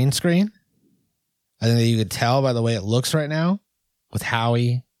is a green screen. I think that you could tell by the way it looks right now with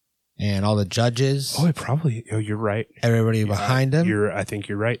Howie and all the judges, Oh, you're right. everybody behind him. I think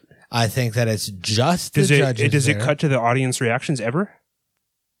you're right. I think that it's just the Does judges. it cut to the audience reactions ever?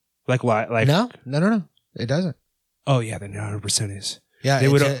 Like No. It doesn't. Oh yeah, then 100% is. Yeah, They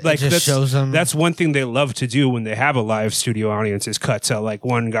it, would it like just that's, shows them. That's one thing they love to do when they have a live studio audience is cut to like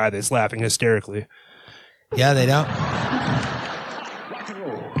one guy that's laughing hysterically. Yeah, they don't.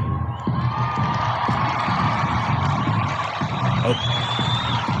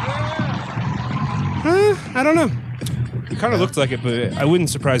 I don't know. It kind of looked like it, but I wouldn't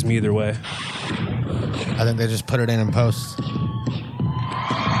surprise me either way. I think they just put it in post.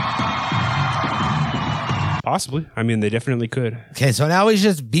 Possibly. I mean, they definitely could. Okay, so now he's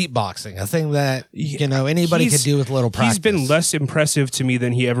just beatboxing, a thing that anybody could do with a little practice. He's been less impressive to me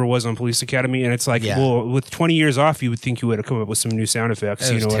than he ever was on Police Academy, and it's like, Yeah. well, with 20 years off, you would think you would have come up with some new sound effects.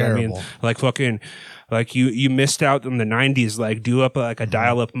 It You know was what I mean? terrible. Like fucking, like you missed out on the 90s. Like do up like a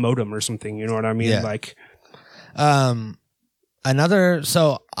dial-up modem or something. You know what I mean? Yeah. Like,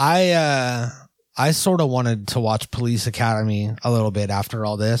 So I sort of wanted to watch Police Academy a little bit after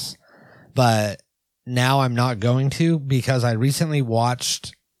all this, but now I'm not going to because I recently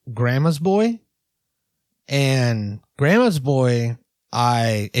watched Grandma's Boy. And Grandma's Boy,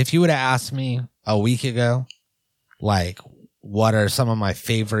 if you would have asked me a week ago, like, what are some of my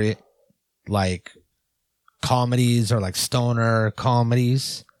favorite, like, comedies or like stoner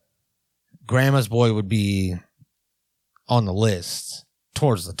comedies, Grandma's Boy would be on the list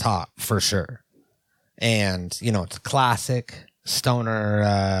towards the top for sure. And, you know, it's a classic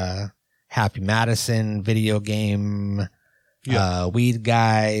stoner, Happy Madison video game, weed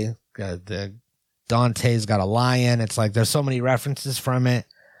guy, the Dante's Got a Lion. It's like, there's so many references from it.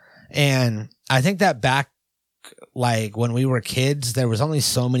 And I think that back, like when we were kids, there was only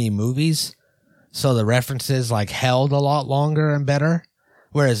so many movies. So the references like held a lot longer and better.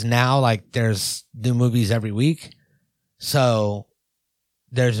 Whereas now, like there's new movies every week. So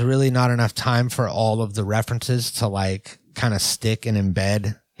there's really not enough time for all of the references to like kind of stick and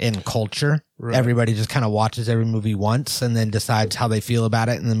embed in culture. Right. Everybody just kind of watches every movie once and then decides how they feel about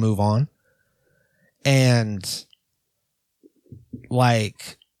it and then move on. And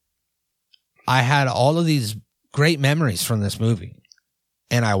like, I had all of these great memories from this movie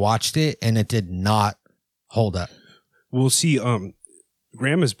and I watched it and it did not hold up. we'll see.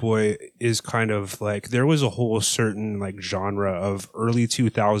 Grandma's Boy is kind of like, there was a whole certain like genre of early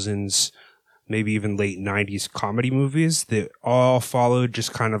 2000s, maybe even late 90s comedy movies that all followed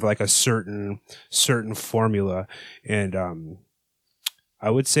just kind of like a certain formula. And I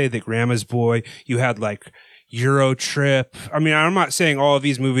would say that Grandma's Boy, you had like Euro Trip. I mean, I'm not saying all of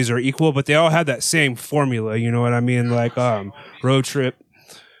these movies are equal, but they all had that same formula. You know what I mean? Like Road Trip,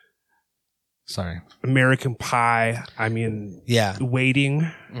 Sorry. American Pie. I mean, Yeah.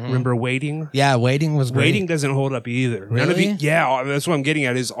 Waiting. Remember Waiting? Yeah. Waiting was great. Waiting doesn't hold up either. None of Really? yeah, that's what I'm getting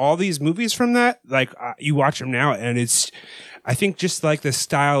at. Is all these movies from that, like you watch them now, and it's, I think just like the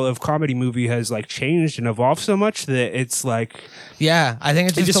style of comedy movie has like changed and evolved so much that it's like Yeah, I think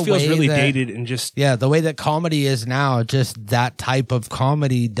it's it just just the feels way really that, dated and just Yeah, the way that comedy is now, just that type of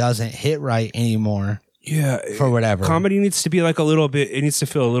comedy doesn't hit right anymore. For whatever. Comedy needs to be like a little bit. It needs to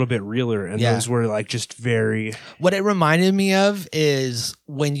feel a little bit realer, and Yeah. those were like just very. What it reminded me of is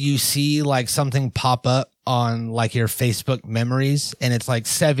when you see like something pop up on like your Facebook memories, and it's like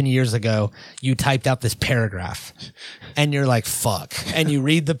 7 years ago, you typed out this paragraph and you're like, fuck. And you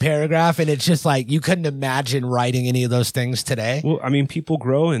read the paragraph and it's just like, you couldn't imagine writing any of those things today. Well, I mean, people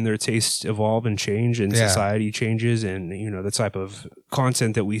grow and their tastes evolve and change, and Yeah. society changes, and the type of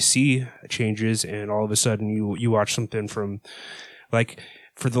content that we see changes, and all of a sudden you watch something from like.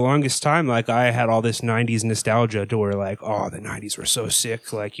 For the longest time, like I had all this '90s nostalgia to where like, oh, the '90s were so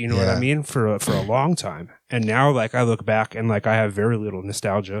sick, like what I Yeah. mean, for a long time. And now, like I look back and like I have very little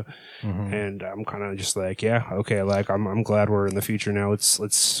nostalgia, and I'm kind of just like, yeah, okay, like I'm glad we're in the future now. Let's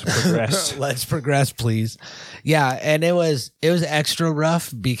progress. Let's progress, please. Yeah, and it was extra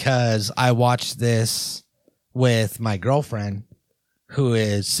rough because I watched this with my girlfriend, who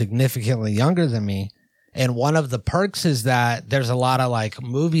is significantly younger than me. And one of the perks is that there's a lot of like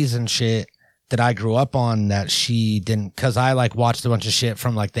movies and shit that I grew up on that she didn't, cause I like watched a bunch of shit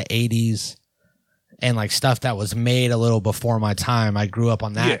from like the 80s and like stuff that was made a little before my time. I grew up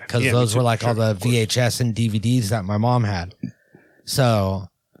on that Yeah, because yeah, those me were too, like all sure, the of course. VHS and DVDs that my mom had. So,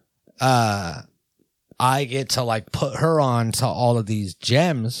 I get to like put her on to all of these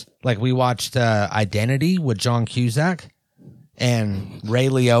gems. Like we watched Identity with John Cusack and Ray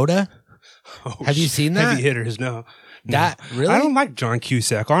Liotta. Oh, Have you seen that? Heavy hitters? No. That really? I don't like John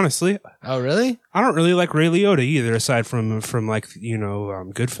Cusack, honestly. Oh, really? I don't really like Ray Liotta either, aside from like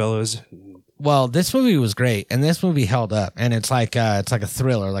Goodfellas. Well, this movie was great, and this movie held up. And it's like a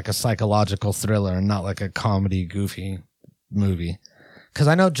thriller, like a psychological thriller, and not like a comedy, goofy movie. Because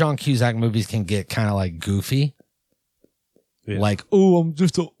I know John Cusack movies can get kind of like goofy, Yeah. like oh, I'm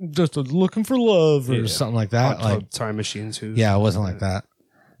just looking for love or Yeah. something like that. Hot Like Tub Time Machine too. yeah, it wasn't like that.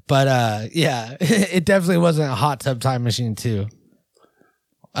 But yeah, it definitely wasn't a Hot Tub Time Machine too.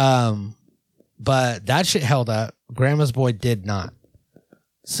 But that shit held up. Grandma's Boy did not.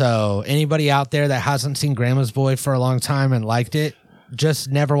 So anybody out there that hasn't seen Grandma's Boy for a long time and liked it, just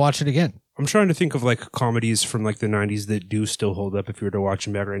never watch it again. I'm trying to think of like comedies from like the 90s that do still hold up if you were to watch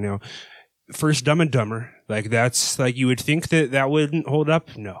them back right now. First, Dumb and Dumber. Like that's like you would think that wouldn't hold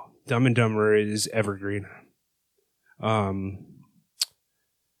up. No, Dumb and Dumber is evergreen.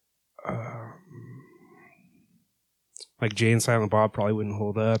 Like Jay and Silent Bob probably wouldn't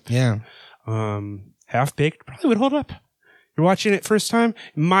hold up. Yeah. Half Baked probably would hold up. You're watching it first time,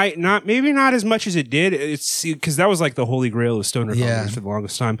 might not, maybe not as much as it did. It's because that was like the holy grail of stoner Yeah. comedies for the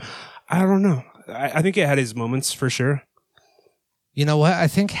longest time. I don't know. I think it had its moments for sure. You know what? I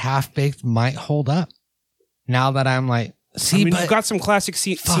think Half Baked might hold up. Now that I'm like, see, I mean, but you've got some classic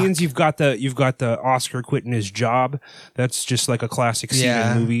scenes. You've got the Oscar quitting his job. That's just like a classic scene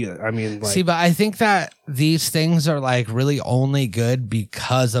Yeah. in a movie. I mean, like, see, but I think that these things are like really only good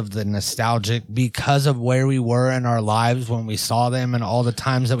because of the nostalgic, because of where we were in our lives when we saw them and all the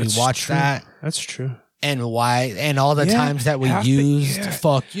times that we that's watched true. that That's true. and why, and all the Yeah, times that we Half-Baked, used, yeah.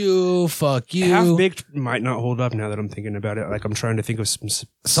 fuck you. Half Baked might not hold up now that I'm thinking about it. Like I'm trying to think of some.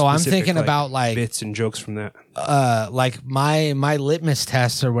 So I'm specific, thinking about like bits and jokes from that. like my litmus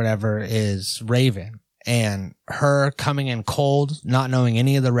test or whatever is Raven and her coming in cold, not knowing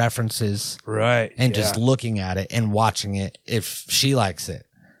any of the references Right. and just looking at it and watching it if she likes it.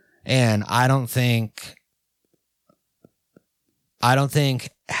 And I don't think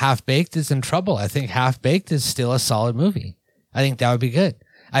Half Baked is in trouble. I think Half Baked is still a solid movie. I think that would be good.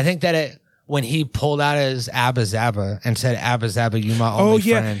 I think that when he pulled out his Abba Zaba and said, Abba Zaba, you my only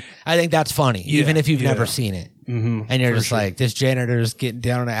friend. I think that's funny, even if you've never seen it. Mm-hmm, And you're just like, this janitor's getting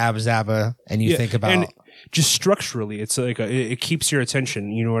down to Abba Zaba, and you think about... and just structurally, it's like it keeps your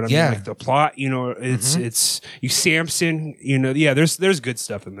attention. You know what I mean? Yeah. Like the plot, it's you Samson, there's good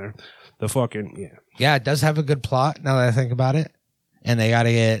stuff in there. The fucking, Yeah, it does have a good plot now that I think about it. And they got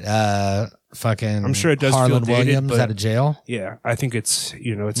to get fucking I'm sure it does Harlan feel dated, Williams but- out of jail. Yeah, I think it's,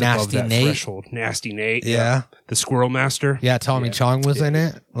 it's Nasty above that Nate. threshold. Nasty Nate. Yeah. The Squirrel Master. Yeah, Tommy Chong was in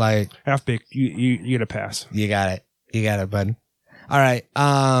it. Like, Half Baked, you get a pass. you got it. You got it, bud. All right.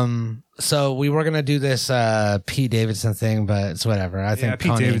 So we were going to do this Pete Davidson thing, but it's whatever. I think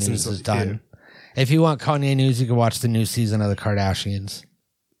Pete Kanye Davidson's News is done. If you want Kanye News, you can watch the new season of The Kardashians.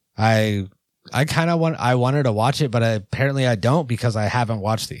 I wanted to watch it, but apparently I don't because I haven't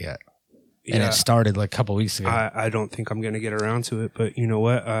watched it yet. And Yeah. it started like a couple weeks ago. I don't think I'm going to get around to it, but you know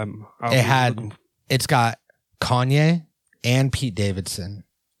what? It's got Kanye, and Pete Davidson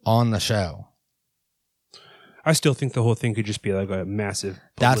on the show. I still think the whole thing could just be like a massive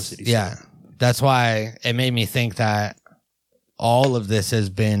publicity. That's why it made me think that all of this has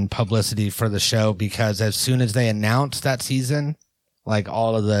been publicity for the show, because as soon as they announced that season, like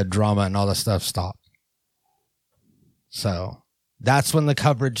all of the drama and all the stuff stopped. So that's when the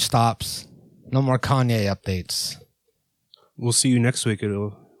coverage stops. No more Kanye updates. We'll see you next week.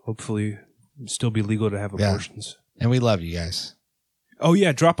 It'll hopefully still be legal to have abortions. And we love you guys. Oh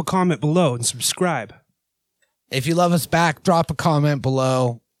yeah, drop a comment below and subscribe. If you love us back, drop a comment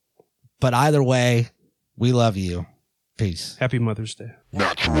below. But either way, we love you. Peace. Happy Mother's Day.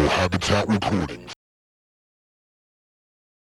 Natural Habitat Recordings.